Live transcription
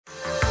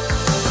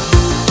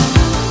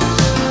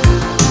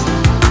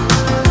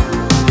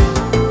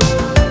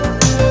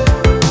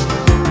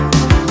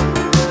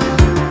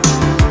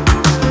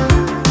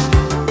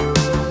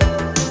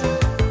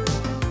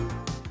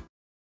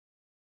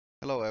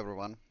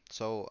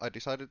So I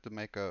decided to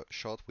make a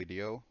short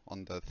video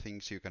on the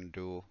things you can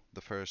do the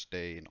first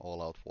day in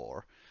All Out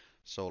War.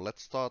 So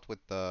let's start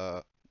with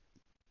the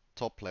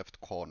top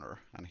left corner,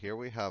 and here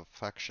we have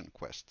faction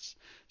quests.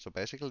 So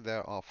basically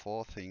there are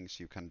four things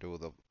you can do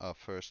the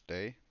first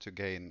day to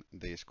gain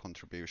these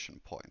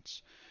contribution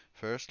points.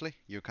 Firstly,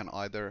 you can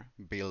either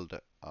build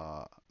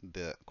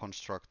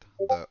construct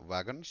the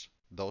wagons.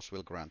 Those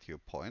will grant you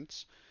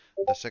points.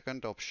 The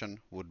second option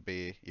would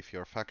be if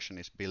your faction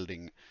is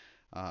building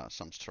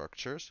some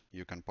structures,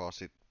 you can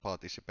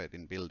participate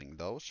in building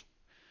those.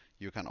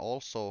 You can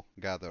also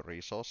gather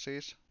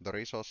resources. The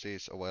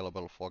resources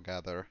available for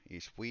gather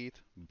is wheat,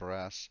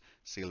 brass,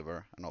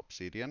 silver, and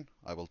obsidian.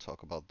 I will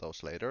talk about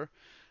those later.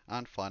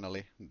 And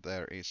finally,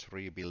 there is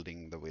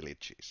rebuilding the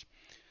villages.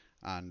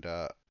 And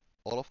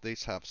all of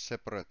these have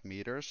separate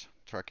meters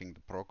tracking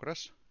the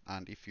progress.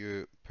 And if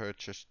you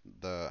purchase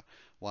the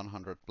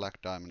 100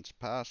 black diamonds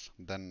pass,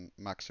 then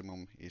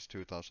maximum is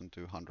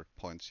 2200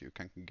 points you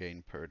can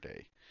gain per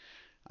day.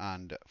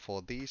 And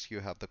for these you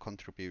have the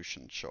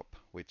contribution shop,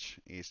 which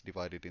is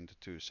divided into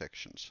two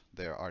sections.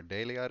 There are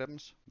daily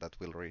items that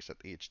will reset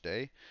each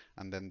day,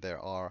 and then there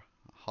are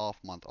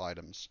half-month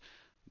items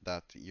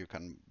that you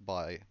can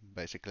buy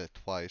basically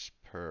twice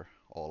per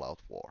all-out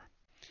war.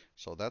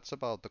 So that's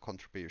about the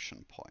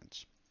contribution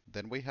points.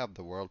 Then we have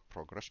the world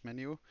progress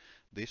menu.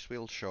 This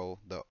will show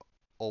the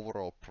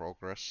overall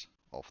progress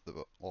of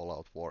the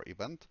all-out war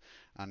event,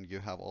 and you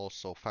have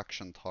also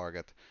faction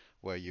target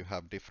where you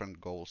have different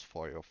goals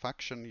for your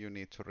faction you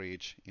need to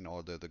reach in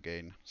order to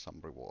gain some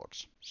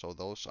rewards. So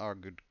those are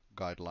good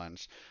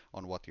guidelines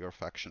on what your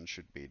faction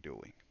should be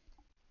doing.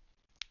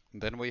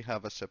 Then we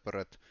have a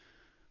separate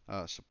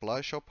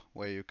supply shop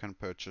where you can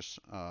purchase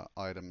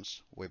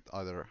items with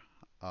either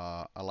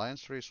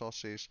alliance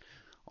resources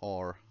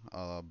or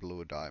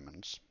blue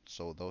diamonds.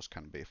 So those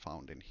can be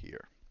found in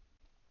here.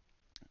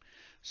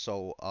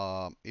 So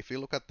if you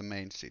look at the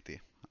main city,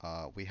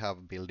 we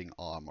have building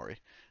armory,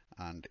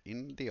 and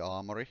in the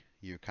armory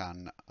you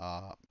can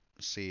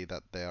see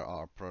that there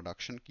are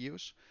production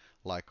queues,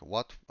 like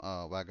what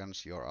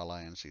wagons your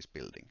alliance is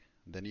building.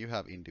 Then you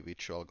have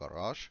individual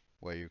garage,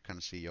 where you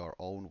can see your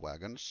own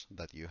wagons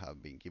that you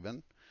have been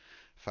given.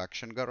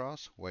 Faction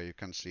garage, where you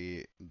can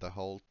see the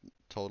whole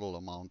total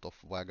amount of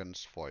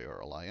wagons for your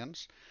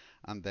alliance.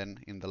 And then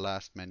in the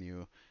last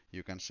menu,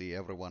 you can see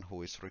everyone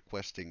who is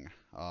requesting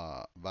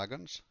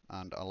wagons,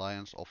 and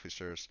alliance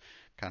officers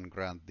can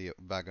grant the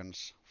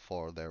wagons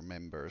for their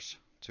members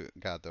to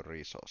gather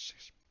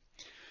resources.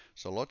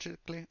 So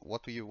logically,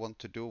 what do you want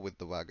to do with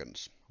the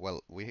wagons?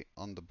 Well,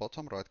 on the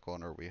bottom right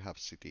corner we have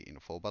city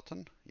info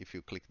button. If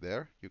you click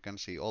there, you can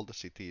see all the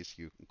cities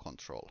you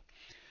control.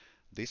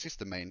 This is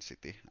the main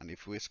city, and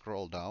if we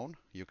scroll down,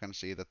 you can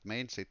see that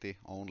main city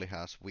only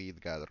has wheat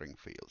gathering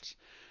fields,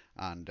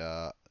 and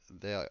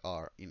they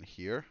are in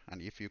here.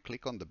 And if you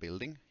click on the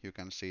building, you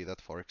can see that,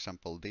 for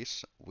example,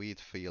 this wheat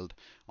field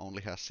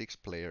only has 6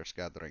 players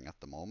gathering at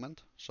the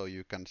moment, so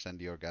you can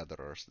send your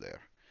gatherers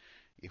there.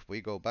 If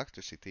we go back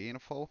to city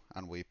info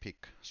and we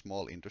pick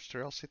small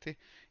industrial city,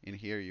 in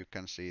here you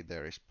can see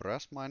there is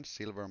brass mine,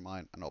 silver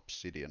mine, and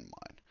obsidian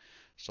mine.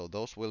 So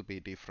those will be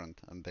different,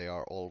 and they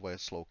are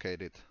always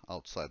located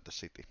outside the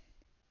city.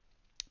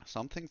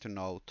 Something to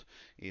note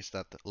is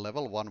that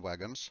level 1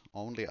 wagons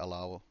only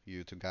allow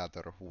you to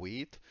gather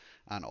wheat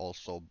and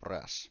also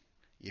brass.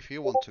 If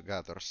you want to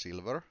gather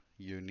silver,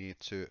 you need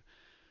to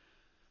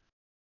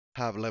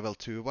have level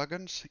 2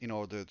 wagons in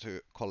order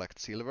to collect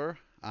silver,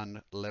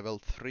 and level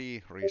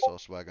 3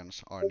 resource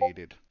wagons are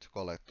needed to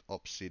collect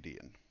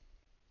obsidian.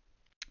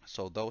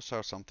 So those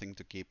are something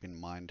to keep in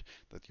mind,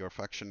 that your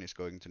faction is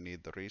going to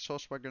need the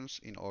resource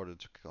wagons in order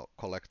to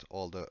collect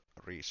all the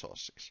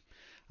resources.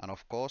 And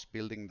of course,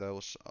 building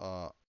those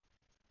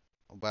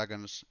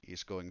wagons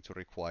is going to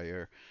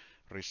require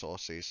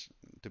resources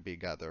to be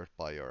gathered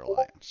by your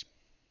alliance.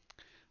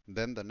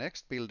 Then the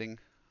next building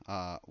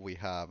we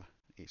have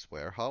is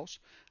warehouse,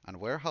 and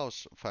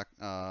warehouse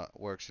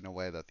works in a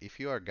way that if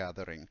you are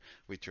gathering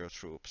with your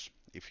troops,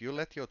 if you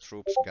let your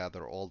troops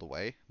gather all the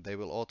way, they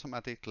will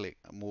automatically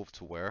move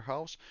to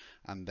warehouse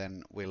and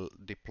then will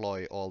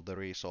deploy all the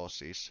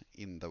resources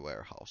in the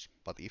warehouse.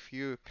 But if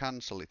you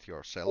cancel it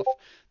yourself,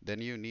 then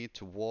you need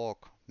to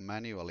walk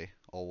manually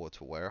over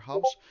to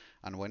warehouse,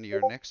 and when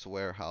you're next to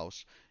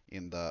warehouse,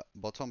 in the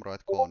bottom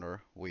right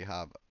corner we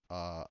have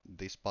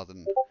this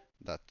button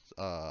that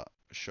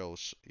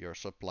shows your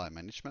supply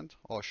management,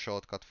 or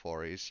shortcut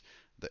for is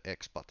the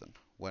X button.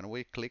 When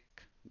we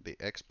click the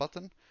X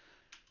button,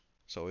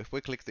 so if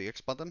we click the X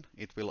button,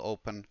 it will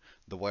open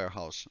the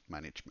warehouse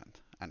management.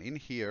 And in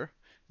here,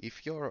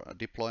 if your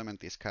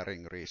deployment is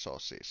carrying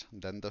resources,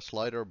 then the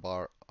slider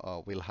bar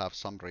will have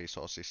some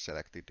resources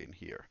selected in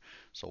here.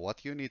 So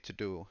what you need to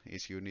do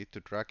is you need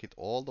to drag it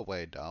all the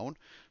way down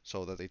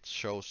so that it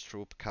shows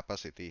troop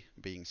capacity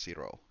being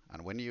 0.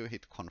 And when you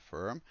hit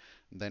confirm,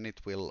 then it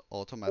will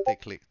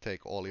automatically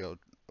take all your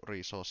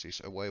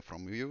resources away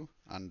from you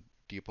and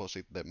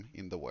deposit them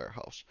in the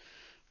warehouse.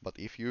 But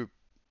if you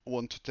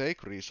want to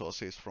take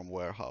resources from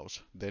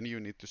warehouse, then you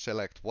need to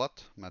select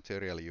what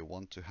material you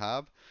want to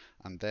have,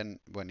 and then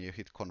when you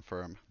hit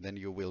confirm, then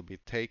you will be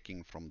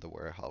taking from the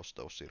warehouse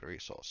those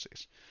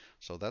resources.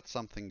 So that's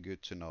something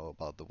good to know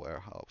about the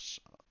warehouse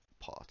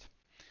part.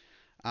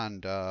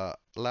 And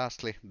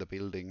lastly, the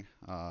building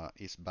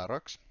is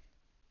barracks.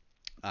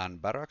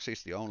 And barracks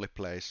is the only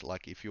place,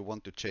 like if you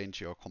want to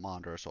change your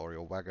commanders or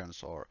your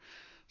wagons or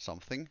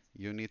something,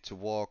 you need to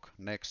walk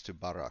next to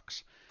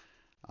barracks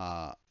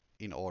uh,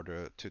 in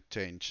order to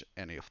change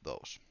any of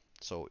those.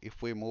 So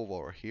if we move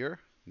over here,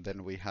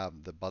 then we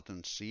have the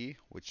button C,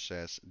 which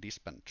says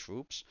disband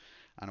troops.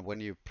 And when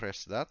you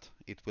press that,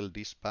 it will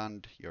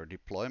disband your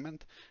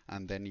deployment,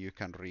 and then you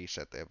can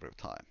reset every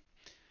time.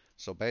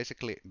 So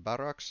basically,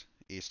 barracks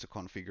is to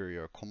configure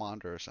your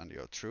commanders and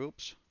your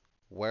troops.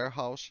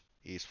 Warehouse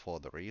is for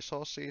the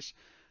resources,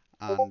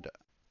 and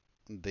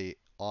the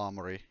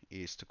armory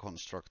is to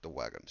construct the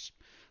wagons.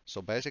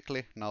 So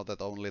basically, now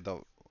that only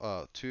the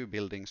 2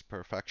 buildings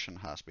per faction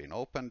has been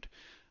opened,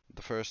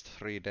 the first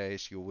 3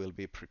 days you will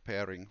be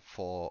preparing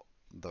for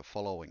the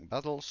following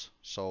battles.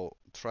 So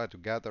try to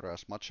gather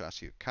as much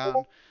as you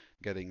can,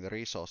 getting the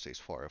resources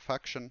for a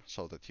faction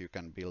so that you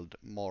can build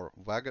more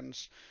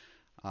wagons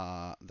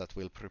that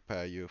will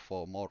prepare you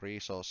for more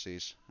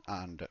resources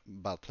and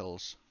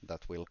battles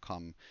that will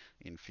come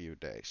in few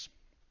days.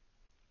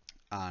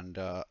 And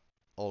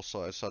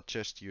also I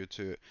suggest you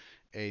to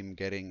aim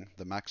getting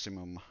the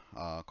maximum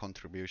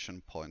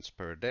contribution points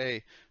per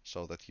day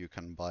so that you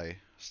can buy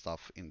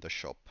stuff in the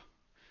shop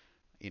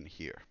in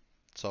here.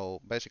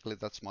 So basically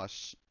that's my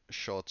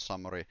short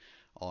summary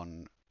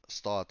on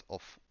start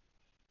of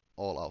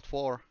All Out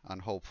War,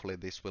 and hopefully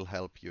this will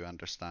help you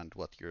understand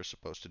what you're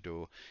supposed to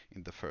do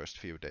in the first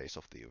few days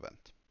of the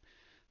event.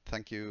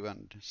 Thank you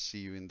and see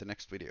you in the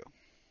next video.